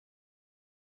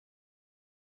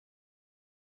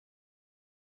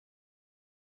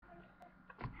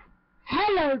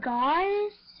Hello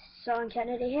guys, so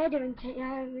Kennedy here doing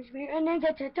TMNT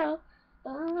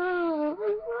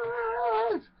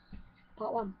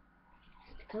Part 1.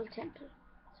 Mystical Temple.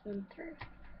 Swim through.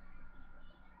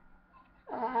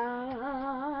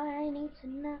 I need to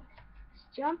know. Let's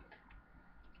jump.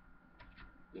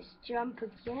 Let's jump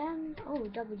again. Oh,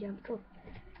 double jump, cool.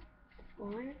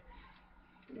 One,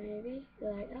 maybe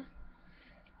later.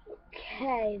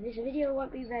 Okay, this video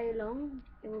won't be very long.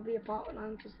 It will be a part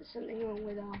 1 because there's something wrong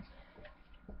with our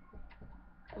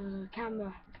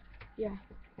camera. Yeah,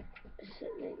 it's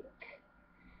something.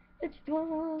 Let's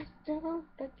move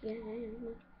up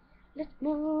again. Let's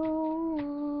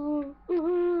move.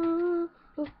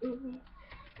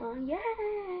 Oh yeah.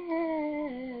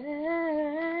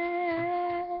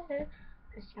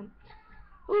 Let's jump.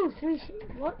 Ooh,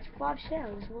 5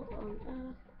 shells. What on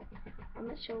earth? I'm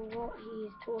not sure what he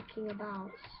is talking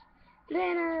about.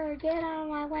 Leonard, get out of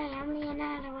my way. I'm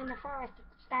Leonardo in the forest at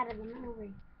the start of the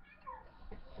movie.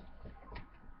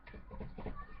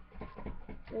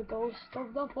 The ghost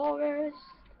of the forest.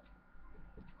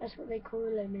 That's what they call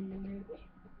him in the movie.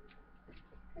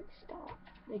 At the start.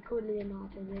 They call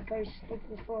Leonardo the ghost of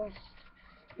the forest.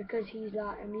 Because he's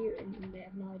like a mutant and they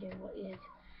have no idea what he is.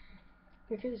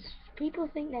 Because people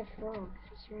think they're frogs.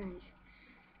 It's strange.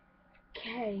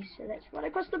 Okay, so let's run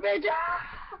across the bridge.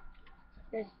 Ah!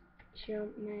 Let's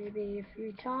jump maybe a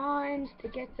few times to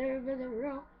get over the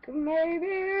rock.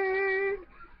 Maybe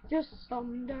just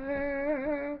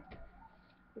someday.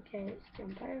 Okay, let's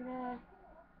jump over.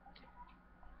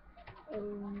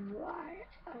 Alright,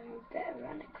 I better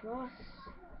run across.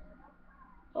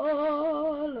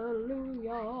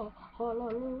 Hallelujah,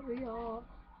 hallelujah,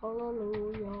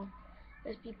 hallelujah.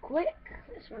 Let's be quick.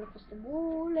 Let's run across the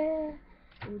wall there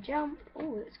and jump.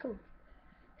 Oh, that's cool.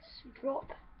 Let's drop.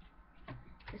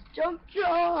 Let's jump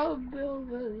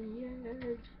over the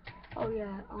edge. Oh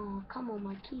yeah. Oh come on,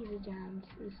 my keys are jammed.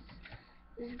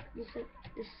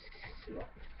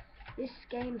 This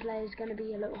gameplay is going to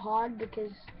be a little hard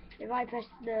because if I press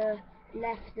the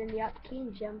left and the up key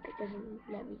and jump, it doesn't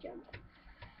let me jump.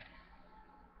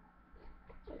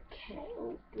 Okay.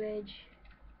 Oh, bridge.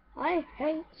 I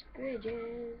hate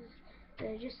bridges.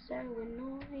 They're just so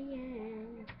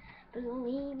annoying.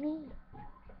 Believe me.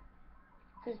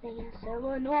 Because they are so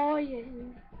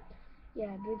annoying.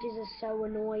 Yeah, bridges are so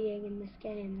annoying in this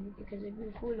game because if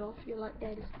you fall off, you're like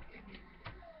dead.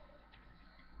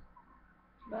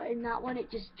 But in that one, it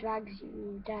just drags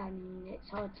you down and it's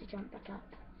hard to jump back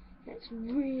up. It's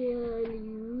really,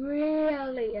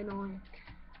 really annoying.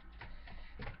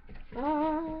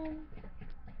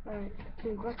 Right,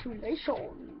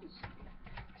 congratulations.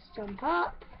 Let's jump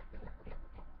up.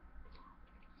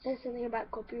 It says something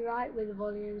about copyright with the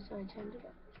volume, so I turned it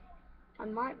up. I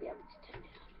might be able to turn it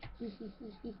up.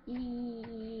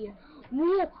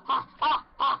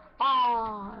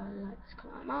 Let's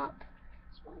climb up.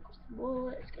 Let's run across the wall.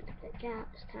 Let's get to the gap.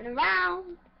 Let's turn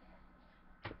around.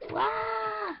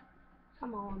 Ah!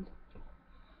 Come on.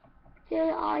 Dude,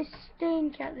 I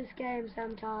stink at this game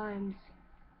sometimes.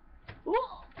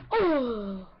 Oh!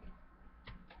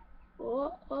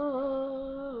 Oh, oh,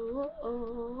 oh,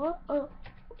 oh, oh,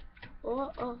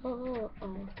 oh, oh, oh,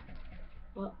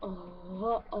 oh,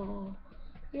 oh, oh,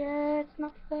 yeah, it's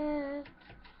not fair.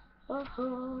 Oh,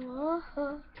 oh,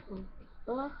 oh, oh,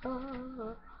 oh,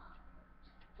 oh,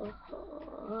 oh,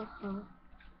 oh, oh,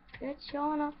 it's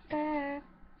sure not fair.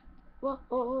 Oh,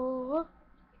 oh,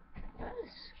 I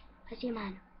see a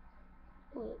man.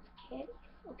 Oh, okay,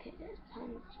 okay, there's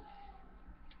punch.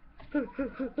 Punch,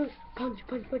 punch, punch,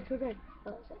 punch, punch. Oh,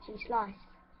 it's actually slice.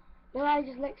 No, I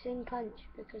just like saying punch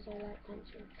because I like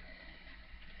punching.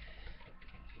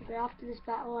 But after this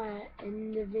battle, I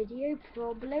end the video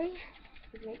probably.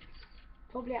 It makes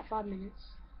probably at 5 minutes.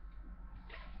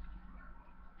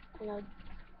 And I'll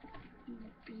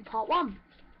be part 1.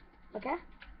 Okay?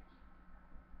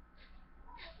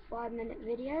 5-minute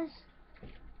videos.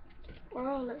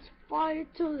 Well, let's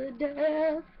fight to the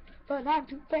death. But I'm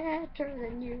too better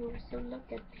than you, so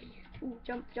look at me. Ooh,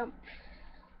 jump, jump.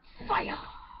 Fire!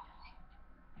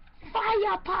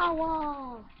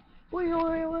 Firepower! Wait,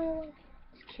 wait, wait.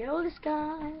 Let's kill this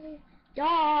guy.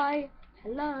 Die!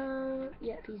 Hello!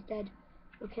 Yep, he's dead.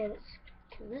 Okay, let's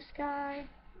kill this guy.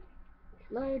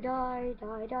 Hello, die,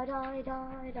 die, die, die,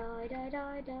 die, die, die,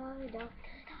 die, die, die.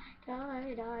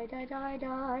 Die, die, die, die,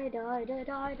 die, die, die, die,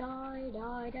 die,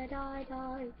 die, die, die,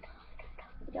 die.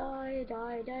 Die,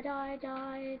 die, die, die,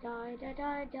 die, die, die,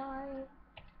 die, die.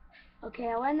 Okay,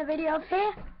 I'll end the video up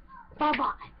here. Bye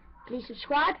bye. Please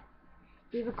subscribe,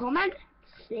 leave a comment,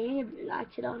 saying if you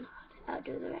liked it or not. I'll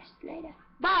do the rest later.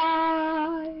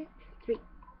 Bye.